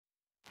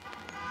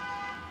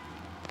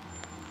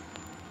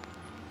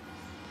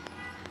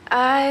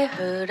I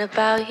heard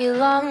about you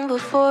long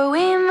before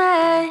we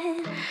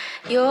met.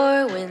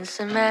 You're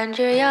winsome and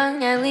you're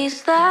young, at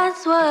least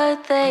that's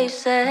what they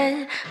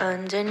said.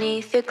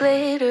 Underneath your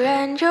glitter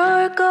and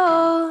your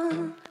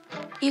gold,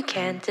 you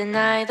can't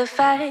deny the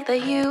fact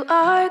that you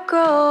are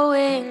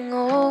growing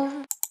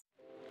old.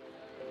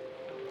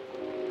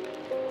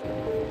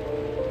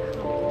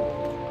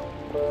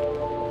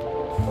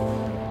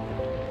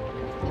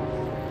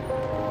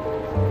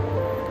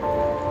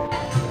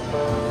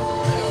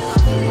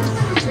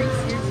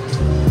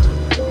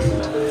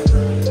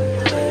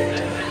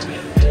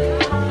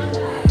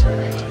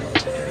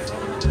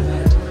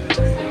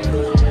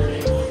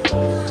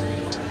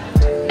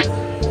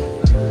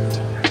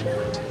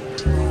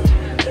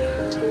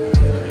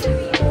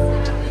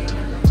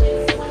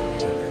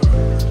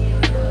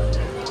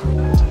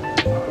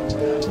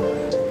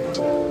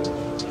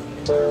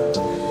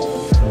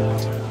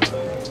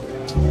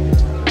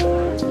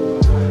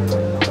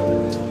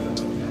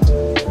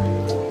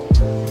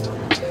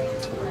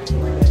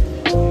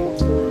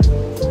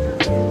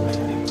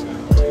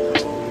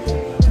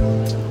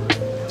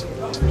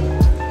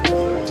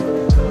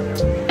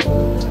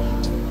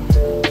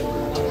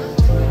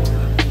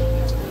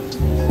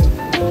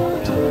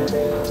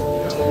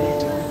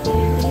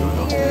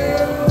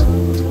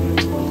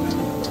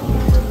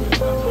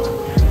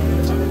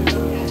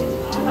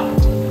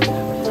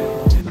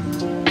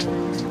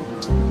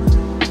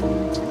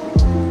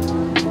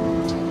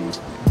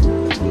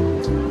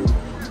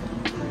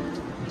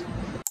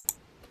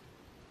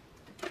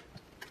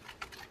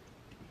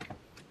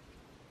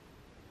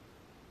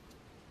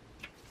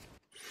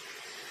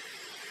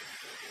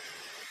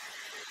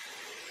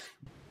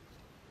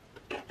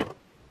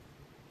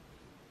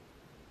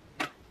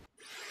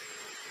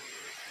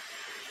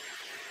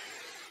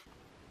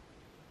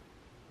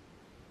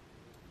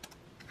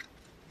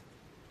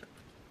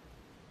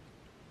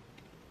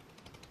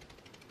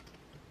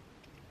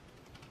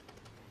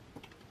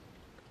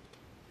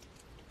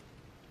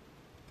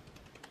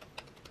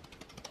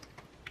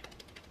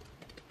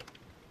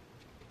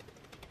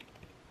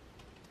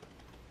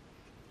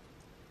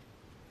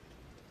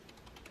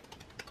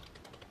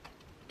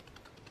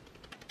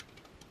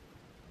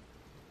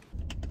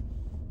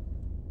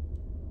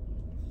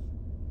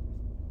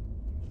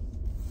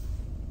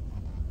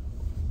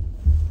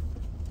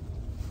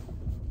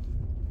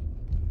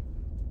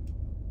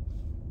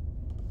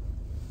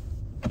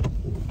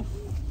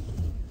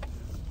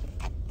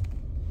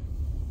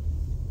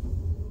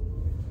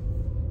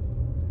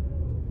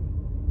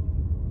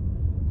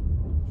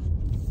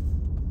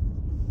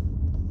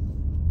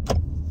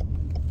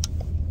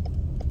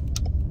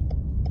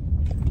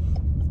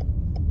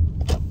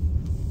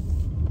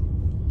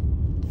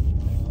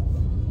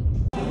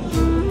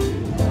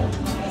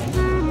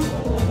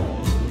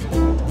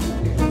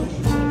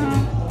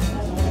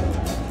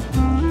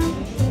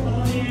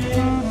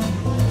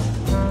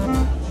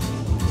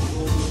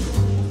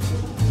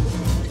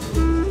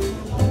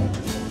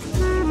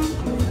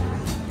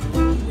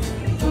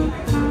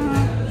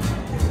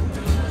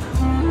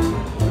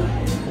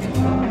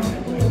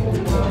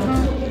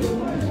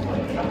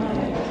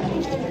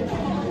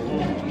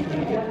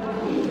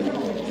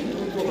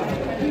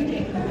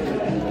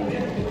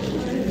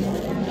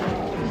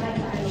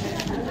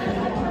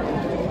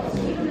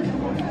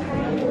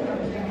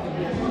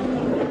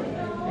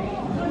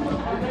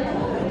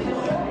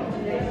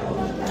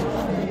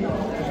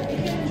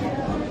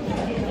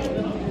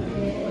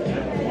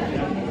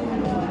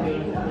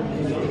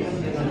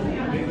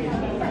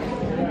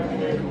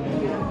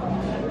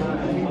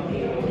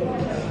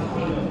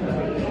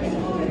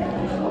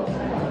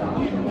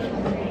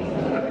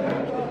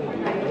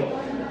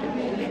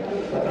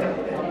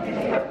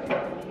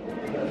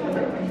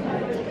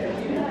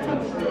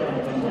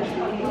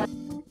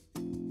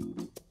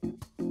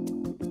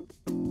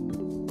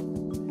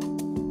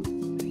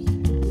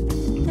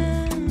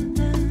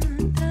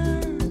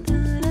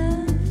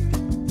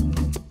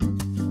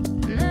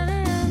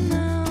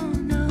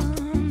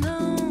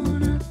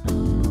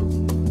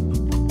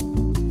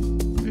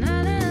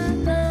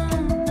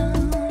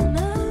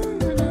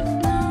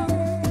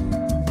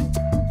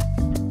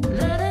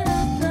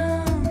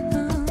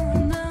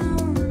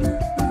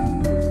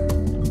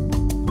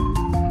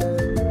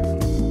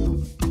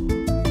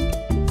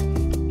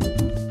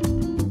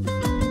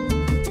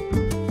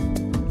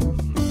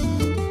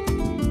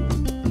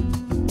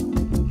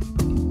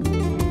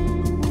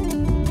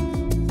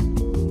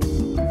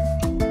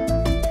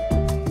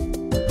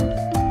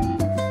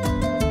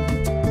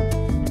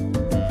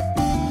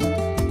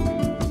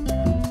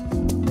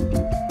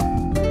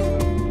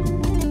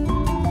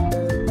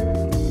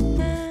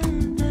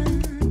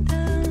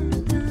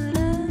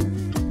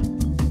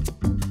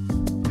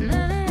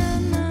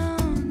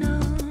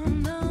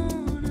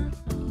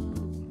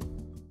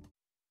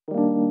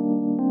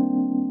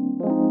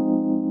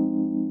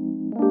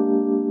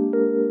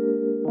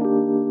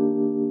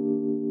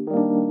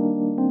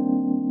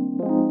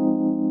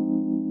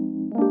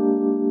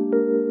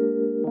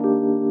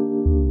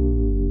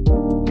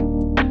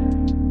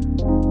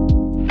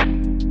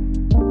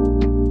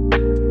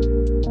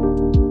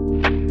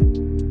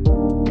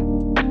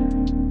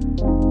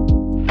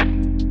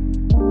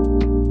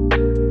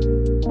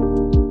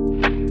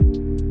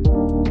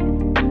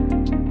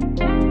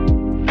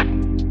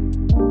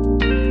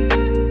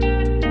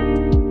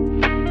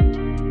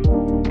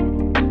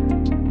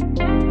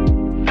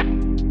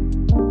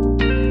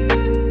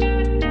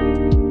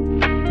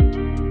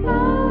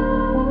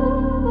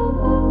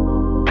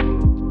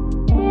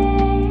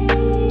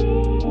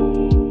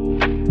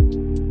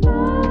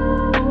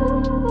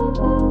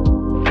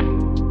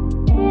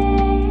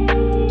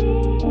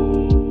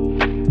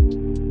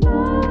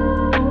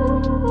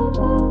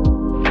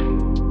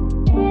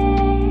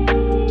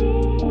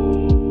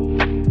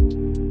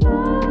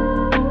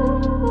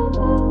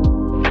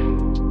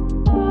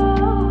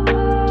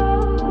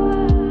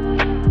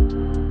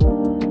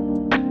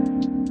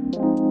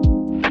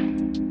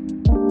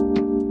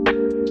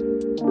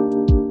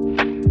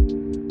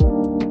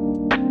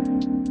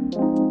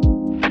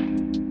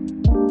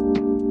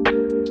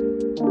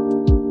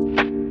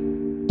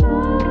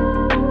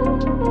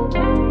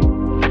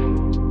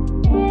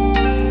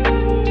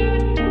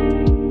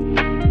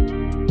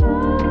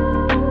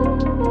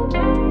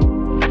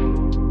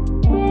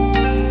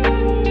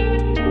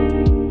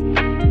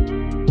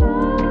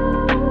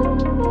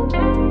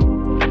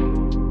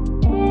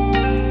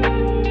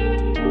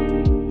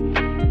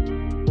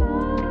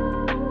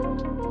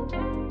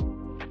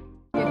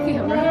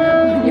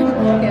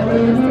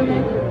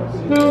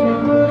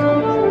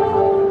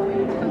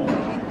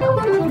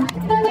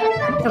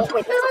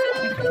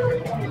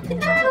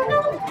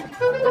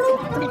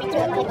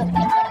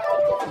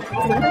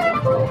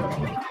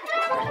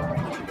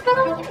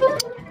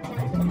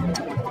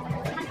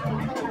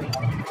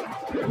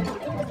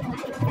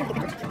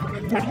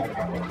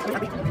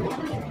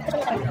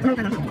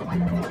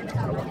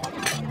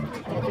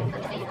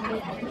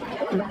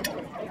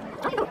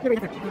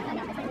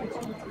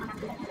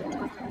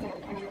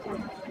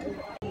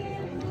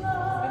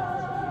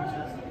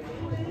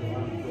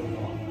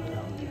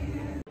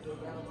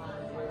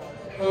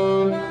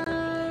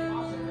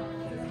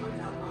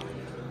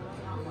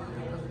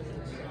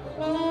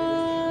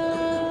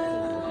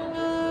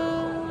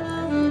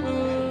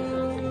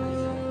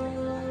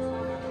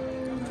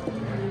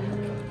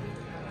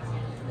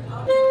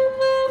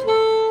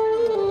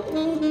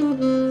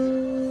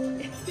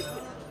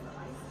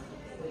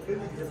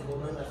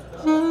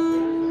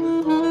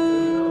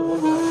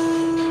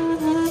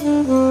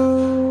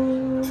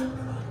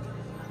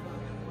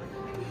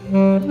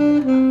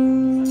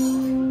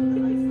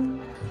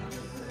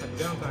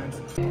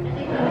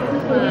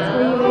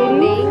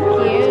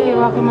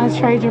 Let's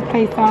trade your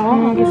plates out.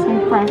 I'm gonna get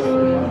some fresh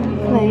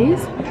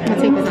plates.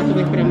 I'll take this out the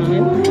way for the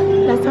moment.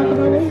 Let's talk about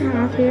what we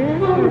have here.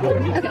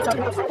 Okay, so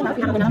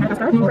we have a banana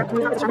custard. We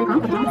have the strawberry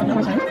crumb, we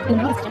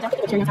have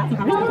the chicken,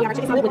 we have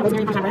chicken salad with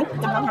rosemary and bread.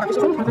 We have fish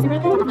soup, we have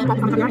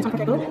caviar,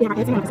 we have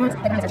eggs, we have sauce,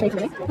 and then cherry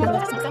tomato. We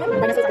have sweet salad,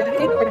 lettuce,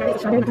 cake, we're gonna make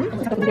strawberry crumb,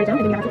 we have the jam,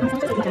 and then we have chicken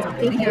sausages and chicken.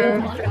 Thank you.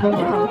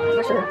 Yeah,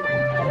 for sure.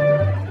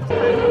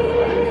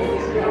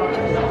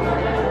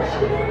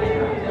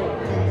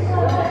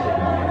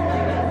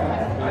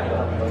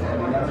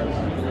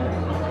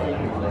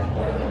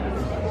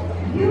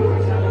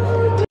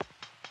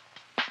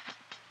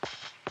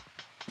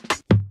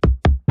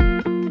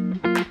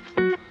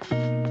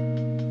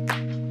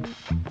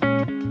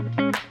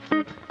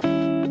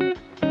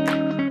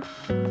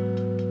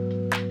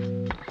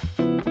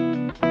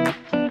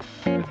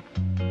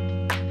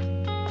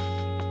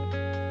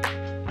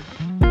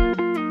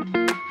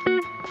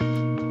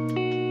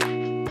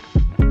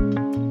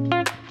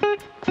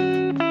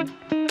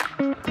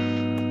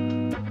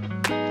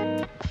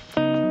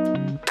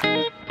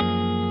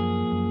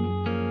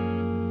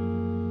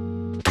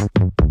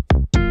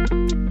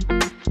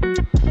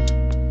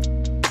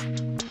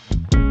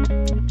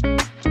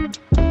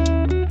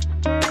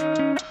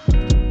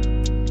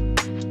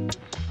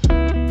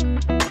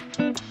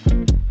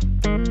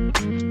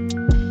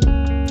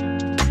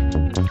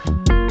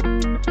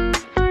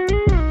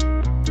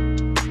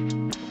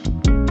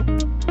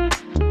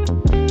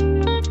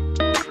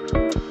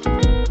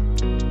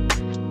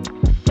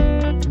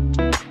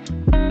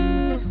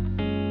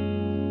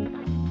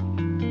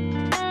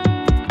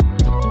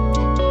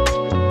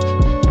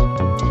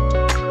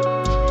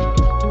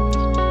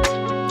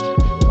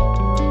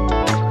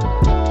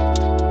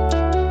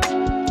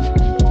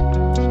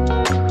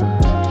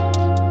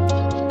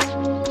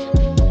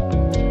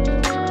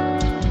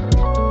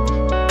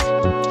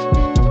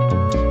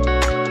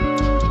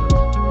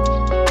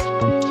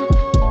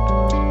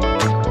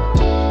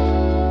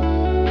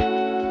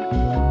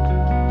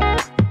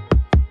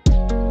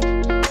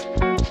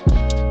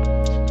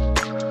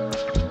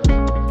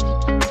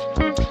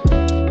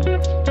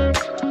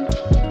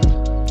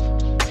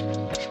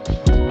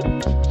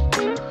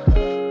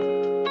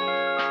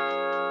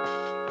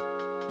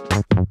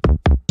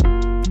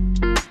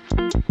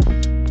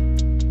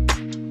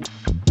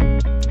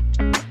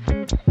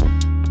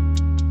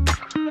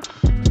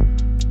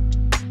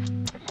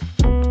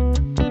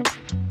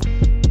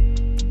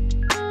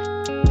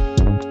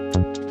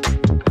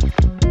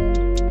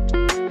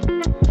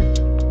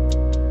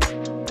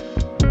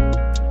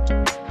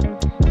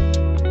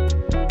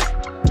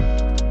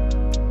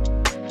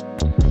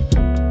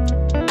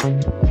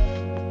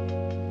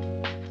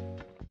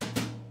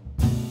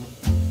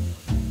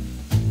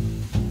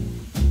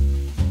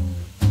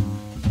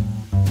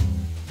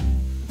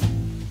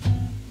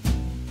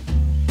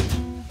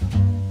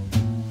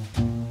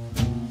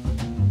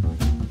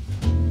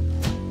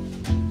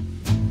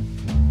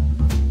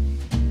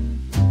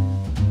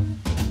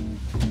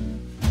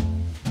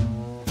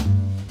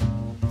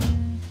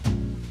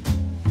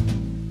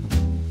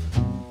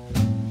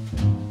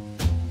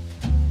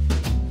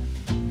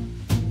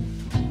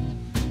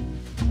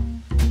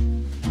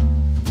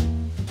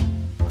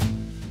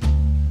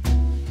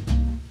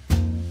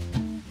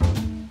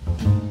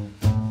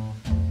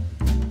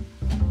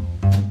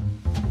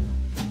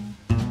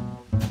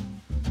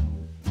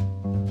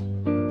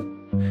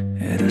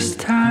 This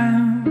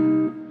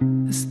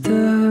time is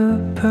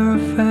the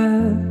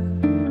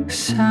perfect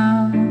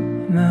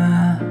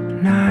summer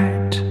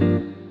night.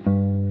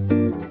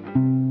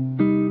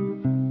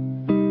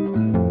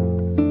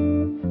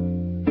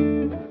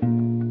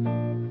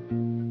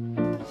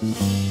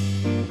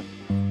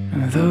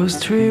 Those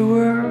three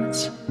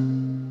words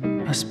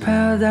are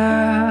spelled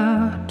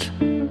out